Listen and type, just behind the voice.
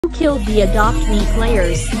Killed the Adopt Me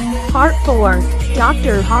players. Part 4.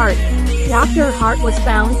 Dr. Hart. Dr. Hart was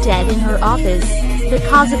found dead in her office. The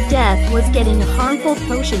cause of death was getting a harmful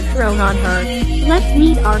potion thrown on her. Let's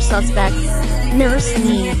meet our suspects. Nurse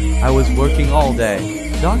Nee. I was working all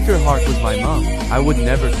day. Dr. Hart was my mom. I would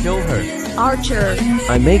never kill her. Archer.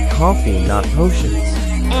 I make coffee, not potions.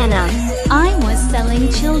 Anna. I was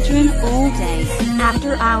selling children all day.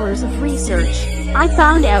 After hours of research, I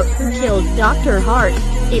found out who killed Dr. Hart.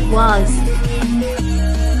 It was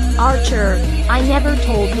Archer. I never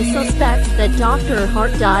told the suspects that Dr.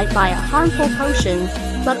 Hart died by a harmful potion,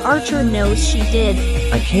 but Archer knows she did.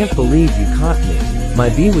 I can't believe you caught me. My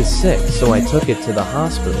bee was sick, so I took it to the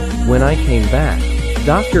hospital. When I came back,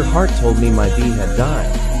 Dr. Hart told me my bee had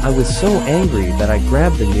died. I was so angry that I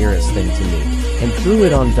grabbed the nearest thing to me and threw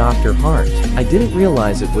it on Dr. Hart. I didn't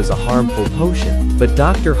realize it was a harmful potion, but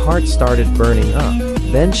Dr. Hart started burning up.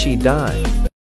 Then she died.